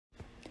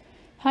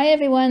Hi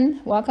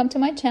everyone, welcome to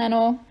my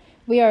channel.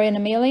 We are in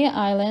Amelia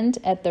Island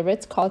at the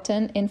Ritz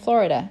Carlton in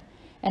Florida,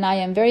 and I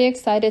am very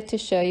excited to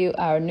show you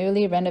our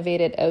newly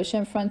renovated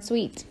oceanfront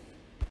suite.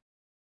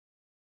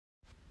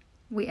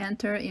 We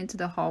enter into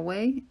the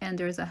hallway and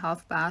there's a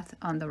half bath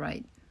on the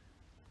right.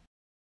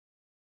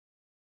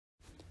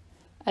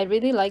 I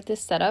really like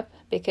this setup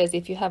because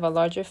if you have a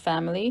larger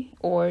family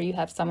or you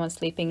have someone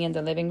sleeping in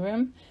the living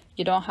room,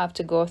 you don't have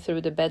to go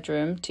through the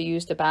bedroom to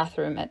use the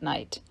bathroom at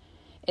night.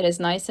 It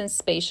is nice and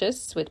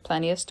spacious with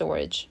plenty of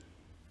storage.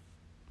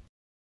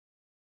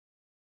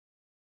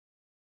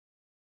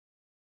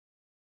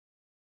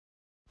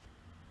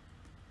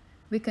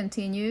 We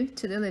continue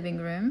to the living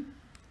room.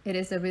 It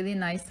is a really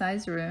nice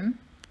size room.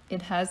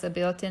 It has a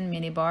built-in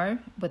minibar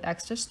with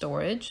extra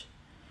storage.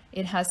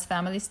 It has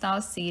family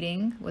style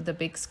seating with a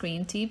big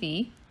screen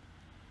TV.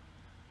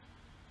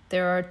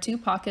 There are 2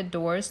 pocket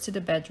doors to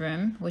the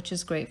bedroom, which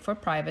is great for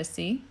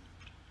privacy.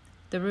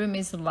 The room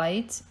is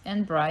light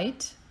and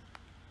bright.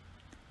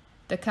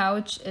 The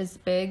couch is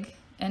big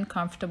and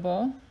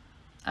comfortable.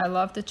 I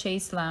love the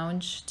Chase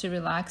lounge to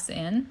relax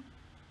in.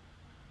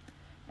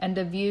 And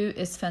the view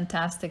is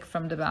fantastic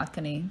from the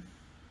balcony.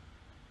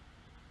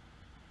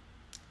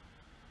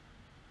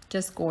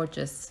 Just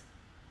gorgeous.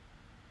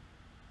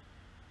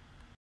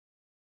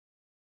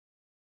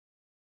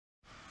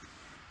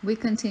 We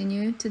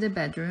continue to the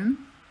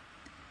bedroom.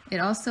 It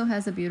also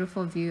has a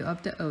beautiful view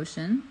of the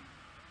ocean.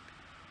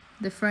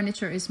 The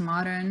furniture is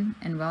modern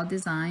and well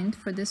designed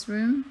for this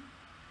room.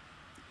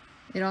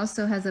 It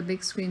also has a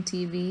big screen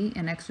TV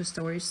and extra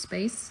storage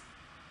space.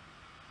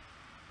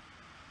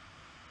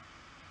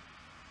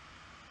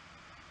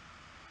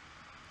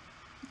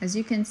 As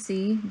you can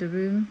see, the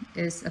room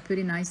is a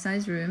pretty nice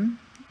size room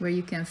where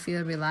you can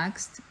feel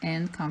relaxed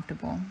and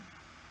comfortable.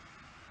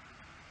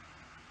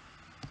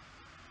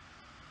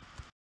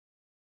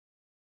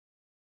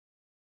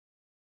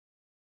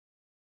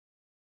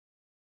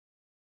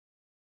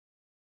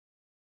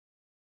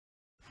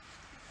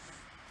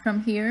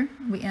 From here,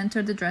 we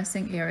enter the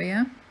dressing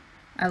area.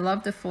 I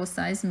love the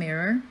full-size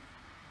mirror.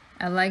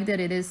 I like that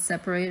it is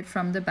separated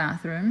from the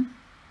bathroom.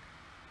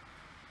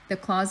 The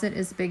closet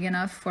is big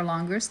enough for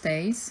longer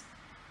stays,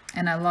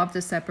 and I love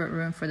the separate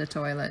room for the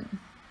toilet.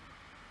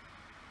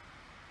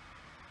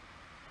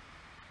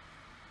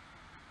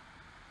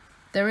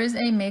 There is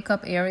a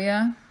makeup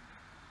area,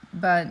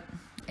 but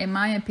in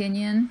my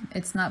opinion,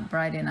 it's not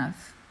bright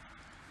enough.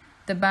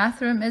 The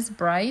bathroom is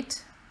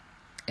bright.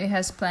 It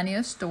has plenty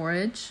of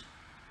storage.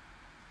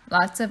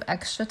 Lots of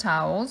extra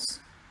towels.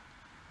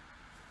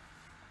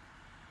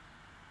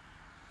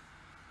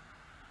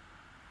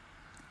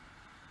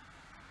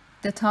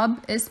 The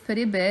tub is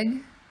pretty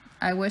big.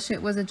 I wish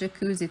it was a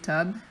jacuzzi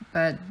tub,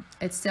 but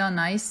it's still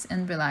nice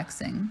and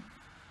relaxing.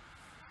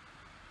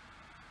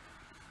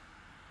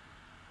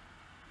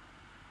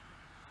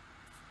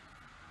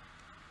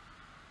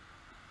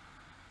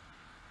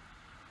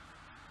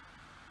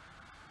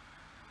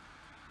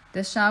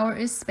 The shower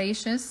is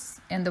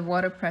spacious and the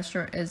water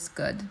pressure is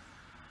good.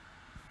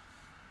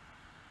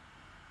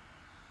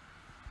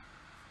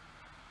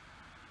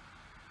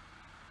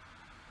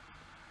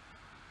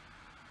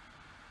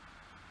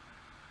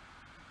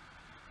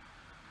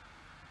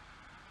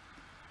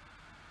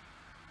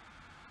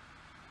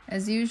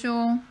 As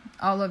usual,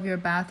 all of your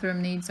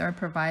bathroom needs are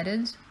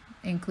provided,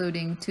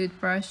 including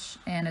toothbrush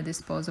and a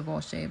disposable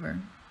shaver.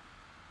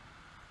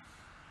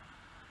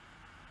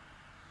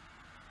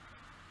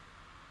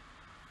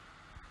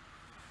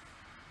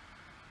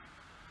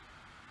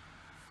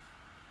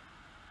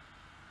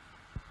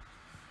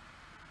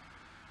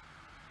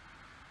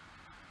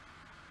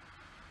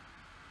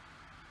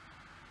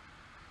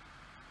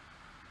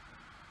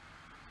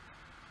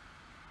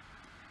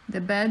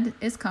 The bed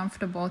is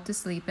comfortable to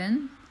sleep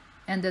in,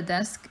 and the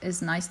desk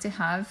is nice to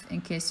have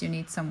in case you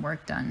need some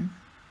work done.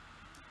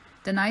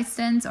 The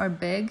nightstands are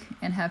big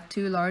and have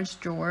 2 large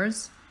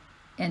drawers,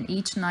 and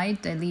each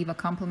night they leave a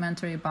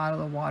complimentary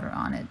bottle of water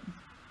on it.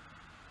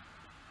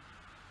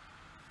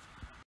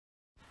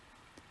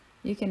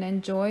 You can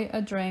enjoy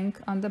a drink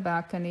on the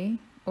balcony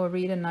or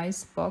read a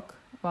nice book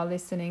while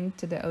listening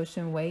to the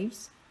ocean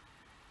waves.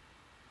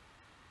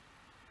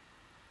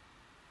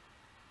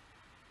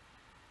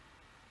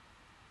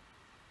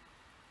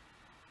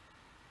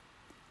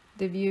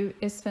 The view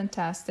is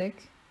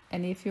fantastic,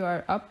 and if you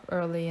are up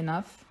early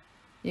enough,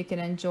 you can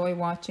enjoy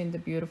watching the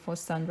beautiful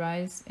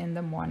sunrise in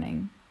the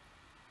morning.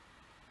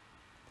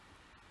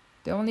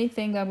 The only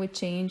thing I would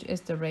change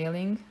is the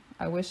railing.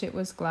 I wish it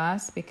was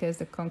glass because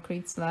the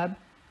concrete slab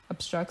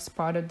obstructs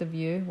part of the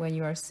view when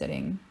you are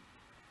sitting.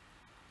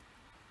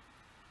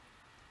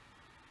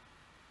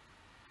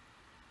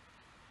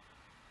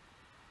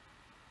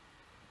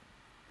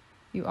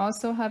 You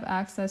also have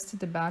access to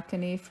the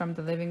balcony from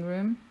the living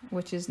room,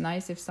 which is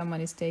nice if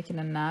someone is taking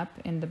a nap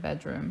in the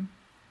bedroom.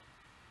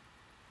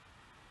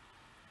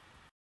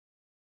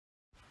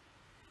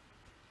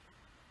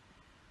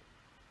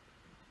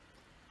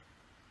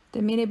 The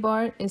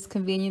minibar is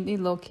conveniently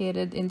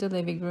located in the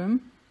living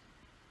room.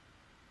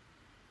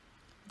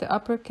 The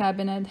upper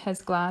cabinet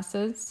has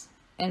glasses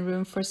and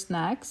room for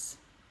snacks.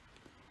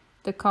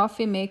 The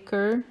coffee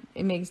maker,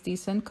 it makes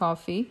decent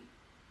coffee,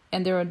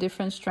 and there are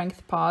different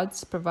strength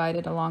pods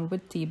provided along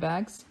with tea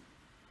bags.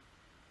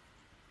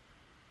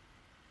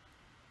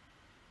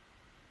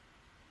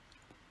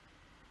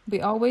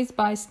 We always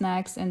buy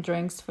snacks and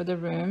drinks for the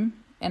room,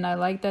 and I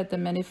like that the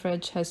mini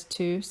fridge has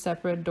two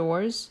separate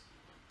doors.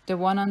 The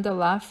one on the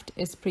left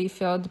is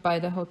pre-filled by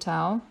the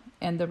hotel,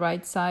 and the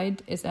right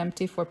side is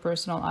empty for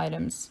personal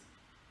items.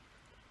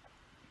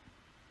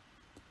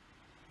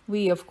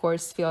 We, of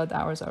course, filled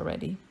ours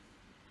already.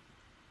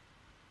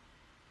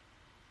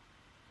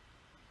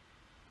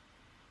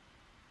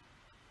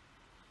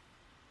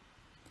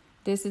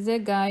 This is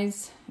it,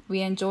 guys.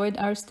 We enjoyed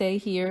our stay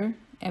here,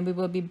 and we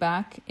will be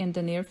back in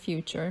the near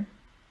future.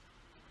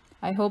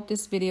 I hope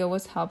this video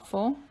was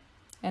helpful,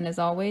 and as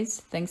always,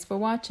 thanks for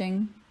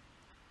watching.